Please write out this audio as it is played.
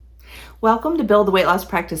Welcome to Build the Weight Loss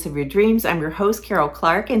Practice of Your Dreams. I'm your host, Carol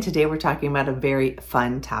Clark, and today we're talking about a very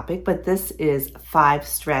fun topic, but this is 5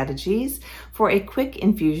 strategies for a quick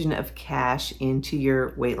infusion of cash into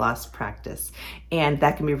your weight loss practice. And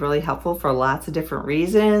that can be really helpful for lots of different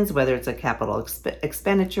reasons, whether it's a capital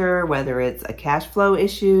expenditure, whether it's a cash flow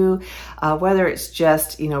issue, whether it's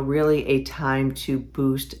just, really a time to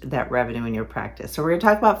boost that revenue in your practice. So we're going to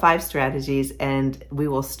talk about 5 strategies, and we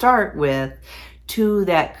will start with 2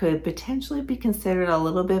 that could potentially be considered a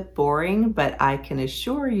little bit boring, but I can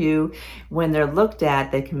assure you when they're looked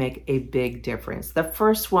at, they can make a big difference. The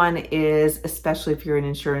first one is, especially if you're an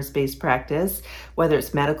insurance-based practice, whether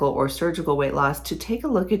it's medical or surgical weight loss, to take a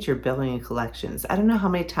look at your billing and collections. I don't know how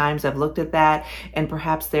many times I've looked at that, and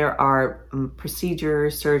perhaps there are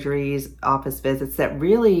procedures, surgeries, office visits that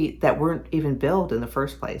weren't even billed in the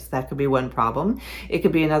first place. That could be one problem. It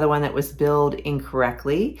could be another one that was billed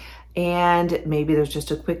incorrectly, and maybe there's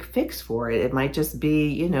just a quick fix for it. It might just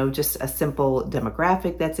be, just a simple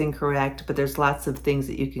demographic that's incorrect, but there's lots of things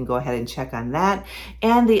that you can go ahead and check on that.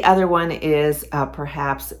 And the other one is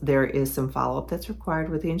perhaps there is some follow-up that's required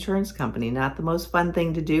with the insurance company. Not the most fun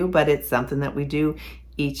thing to do, but it's something that we do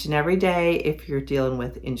each and every day if you're dealing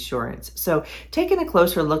with insurance. So taking a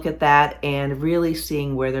closer look at that and really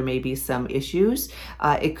seeing where there may be some issues.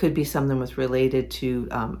 It could be something related to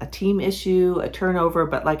a team issue, a turnover,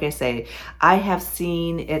 but like I say, I have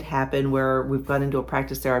seen it happen where we've gone into a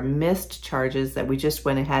practice, there are missed charges that we just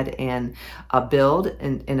went ahead and billed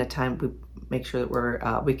in a time. We make sure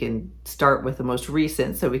that we can start with the most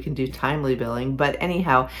recent so we can do timely billing. But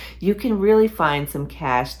anyhow, you can really find some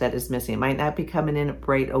cash that is missing. It might not be coming in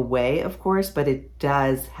right away, of course, but it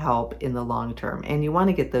does help in the long term. And you want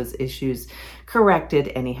to get those issues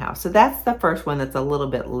corrected anyhow. So that's the first one that's a little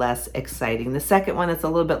bit less exciting. The second one that's a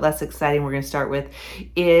little bit less exciting we're going to start with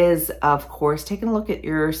is, of course, taking a look at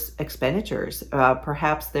your expenditures.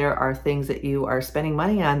 Perhaps there are things that you are spending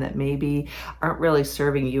money on that maybe aren't really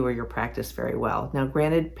serving you or your practice very well. Now,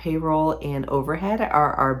 granted, payroll and overhead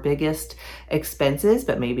are our biggest expenses,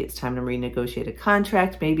 but maybe it's time to renegotiate a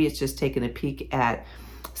contract. Maybe it's just taking a peek at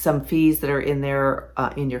some fees that are in there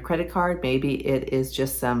in your credit card. Maybe it is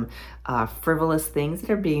just some frivolous things that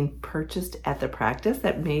are being purchased at the practice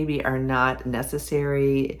that maybe are not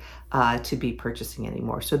necessary to be purchasing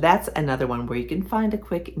anymore. So that's another one where you can find a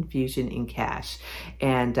quick infusion in cash,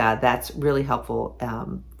 and that's really helpful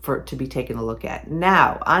to be taken a look at.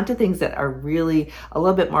 Now, on to things that are really a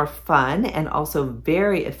little bit more fun and also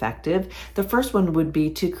very effective. The first one would be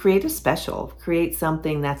to create a special, create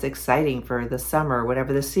something that's exciting for the summer,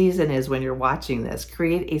 whatever the season is when you're watching this.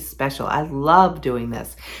 Create a special. I love doing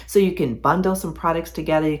this. So you can bundle some products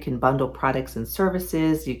together. You can bundle products and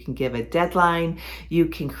services. You can give a deadline. You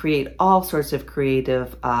can create all sorts of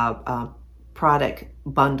creative product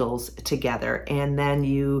bundles together, and then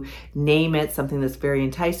you name it something that's very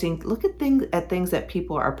enticing. Look at things that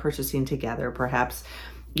people are purchasing together. Perhaps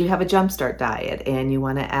you have a jumpstart diet and you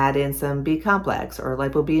want to add in some B complex or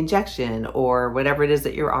lipo B injection or whatever it is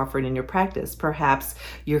that you're offering in your practice. Perhaps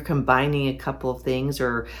you're combining a couple of things,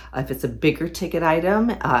 or if it's a bigger ticket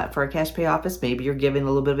item for a cash pay office, maybe you're giving a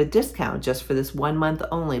little bit of a discount just for this 1 month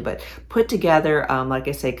only. But put together, like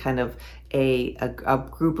I say, kind of a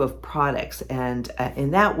group of products, and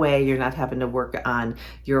in that way you're not having to work on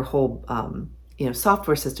your whole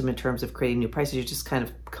software system in terms of creating new prices. You're just kind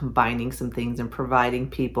of combining some things and providing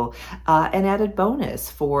people an added bonus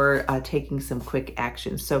for taking some quick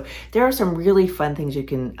action. So there are some really fun things you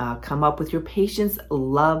can come up with. Your patients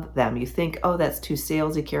love them. You think, oh, that's too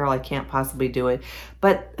salesy, Carol, I can't possibly do it.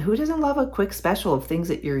 But who doesn't love a quick special of things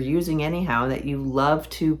that you're using anyhow that you love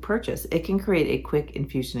to purchase? It can create a quick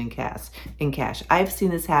infusion in cash. I've seen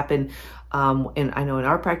this happen and I know in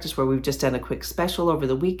our practice where we've just done a quick special over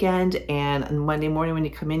the weekend, and on Monday morning when you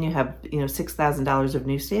come in, you have $6,000 of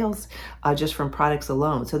new sales just from products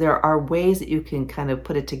alone. So there are ways that you can kind of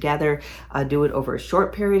put it together, do it over a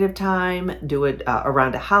short period of time, do it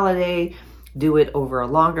around a holiday, do it over a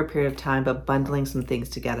longer period of time, but bundling some things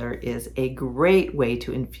together is a great way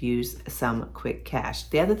to infuse some quick cash.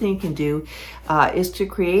 The other thing you can do is to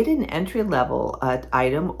create an entry-level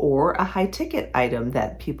item or a high-ticket item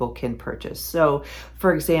that people can purchase. So,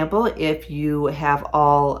 for example, if you have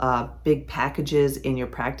all big packages in your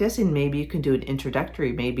practice, and maybe you can do an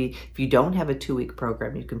introductory. Maybe if you don't have a 2-week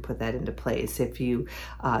program, you can put that into place. If you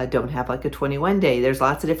don't have like a 21-day, there's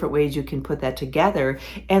lots of different ways you can put that together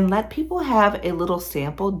and let people have a little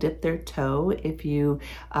sample, dip their toe, if you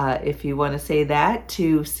want to say that,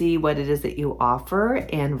 to see what it is that you offer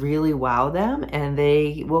and really wow them, and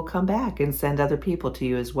they will come back and send other people to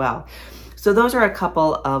you as well. So those are a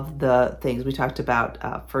couple of the things we talked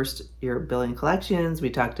about. First, your billing collections. We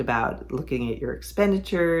talked about looking at your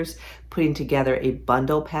expenditures, putting together a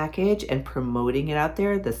bundle package and promoting it out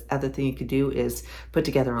there. This other thing you could do is put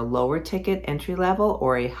together a lower ticket entry level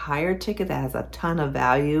or a higher ticket that has a ton of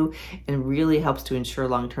value and really helps to ensure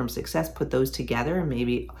long-term success. Put those together and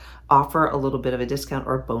maybe offer a little bit of a discount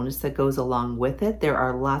or bonus that goes along with it. There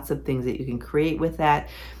are lots of things that you can create with that.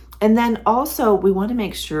 And then also, we want to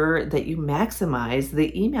make sure that you maximize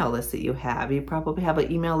the email list that you have. You probably have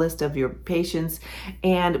an email list of your patients,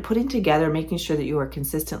 and putting together, making sure that you are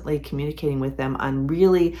consistently communicating with them on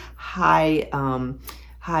really high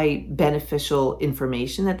beneficial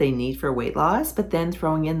information that they need for weight loss, but then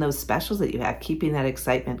throwing in those specials that you have, keeping that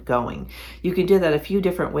excitement going. You can do that a few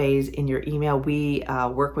different ways in your email. We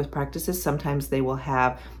work with practices. Sometimes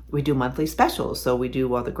we do monthly specials. So we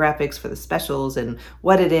do all the graphics for the specials and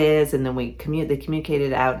what it is, and then they communicate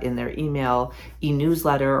it out in their email,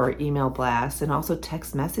 e-newsletter or email blast, and also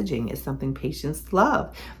text messaging is something patients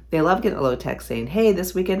love. They love getting a little text saying, hey,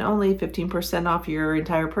 this weekend only 15% off your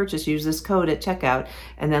entire purchase. Use this code at checkout,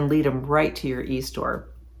 and then lead them right to your e-store.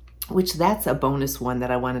 Which that's a bonus one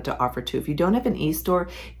that I wanted to offer too. If you don't have an e-store,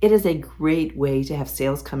 it is a great way to have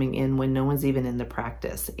sales coming in when no one's even in the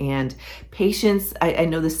practice. And patients, I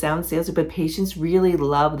know this sounds salesy, but patients really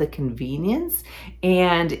love the convenience,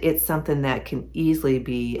 and it's something that can easily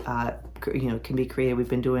be can be created. We've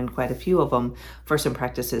been doing quite a few of them for some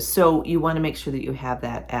practices. So you want to make sure that you have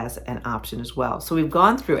that as an option as well. So we've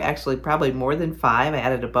gone through actually probably more than 5. I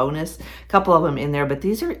added a bonus, a couple of them in there, but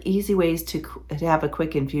these are easy ways to have a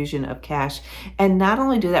quick infusion of cash and not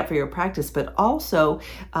only do that for your practice, but also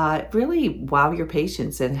really wow your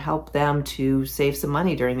patients and help them to save some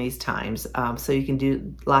money during these times. So you can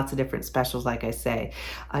do lots of different specials, like I say.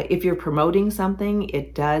 If you're promoting something,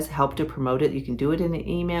 it does help to promote it. You can do it in an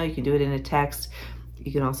email, you can do it in a text.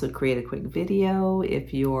 You can also create a quick video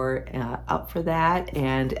if you're up for that.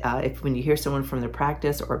 And when you hear someone from the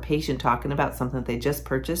practice or a patient talking about something that they just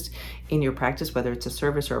purchased in your practice, whether it's a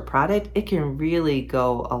service or a product, it can really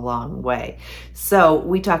go a long way. So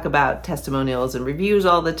we talk about testimonials and reviews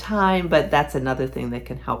all the time, but that's another thing that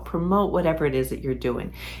can help promote whatever it is that you're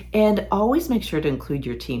doing. And always make sure to include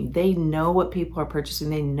your team. They know what people are purchasing.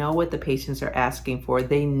 They know what the patients are asking for.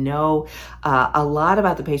 They know a lot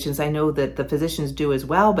about the patients. I know that the physicians do as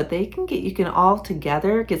well, but you can all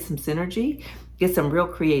together get some synergy, get some real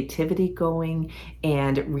creativity going,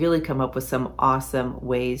 and really come up with some awesome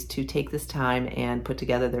ways to take this time and put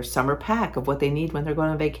together their summer pack of what they need when they're going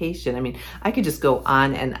on vacation. I mean, I could just go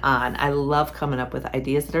on and on. I love coming up with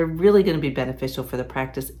ideas that are really going to be beneficial for the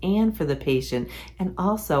practice and for the patient, and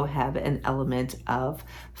also have an element of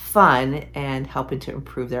fun and helping to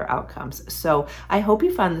improve their outcomes. So I hope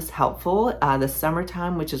you found this helpful. The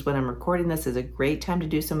summertime, which is when I'm recording this, is a great time to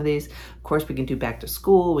do some of these. Of course, we can do back to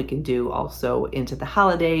school. We can do also into the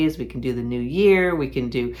holidays. We can do the new year. We can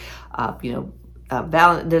do, you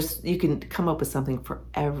can come up with something for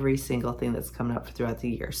every single thing that's coming up throughout the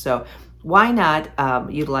year. So why not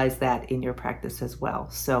utilize that in your practice as well?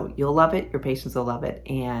 So you'll love it. Your patients will love it.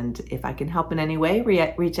 And if I can help in any way,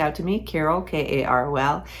 reach out to me, Carol,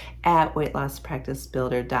 Karol, at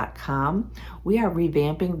weightlosspracticebuilder.com. We are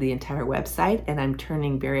revamping the entire website, and I'm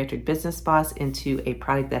turning Bariatric Business Boss into a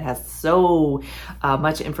product that has so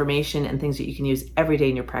much information and things that you can use every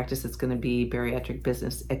day in your practice. It's going to be Bariatric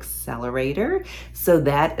Business Accelerator. So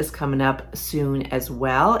that is coming up soon as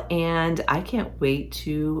well. And I can't wait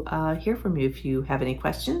to hear from you if you have any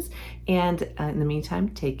questions. And in the meantime,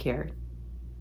 take care.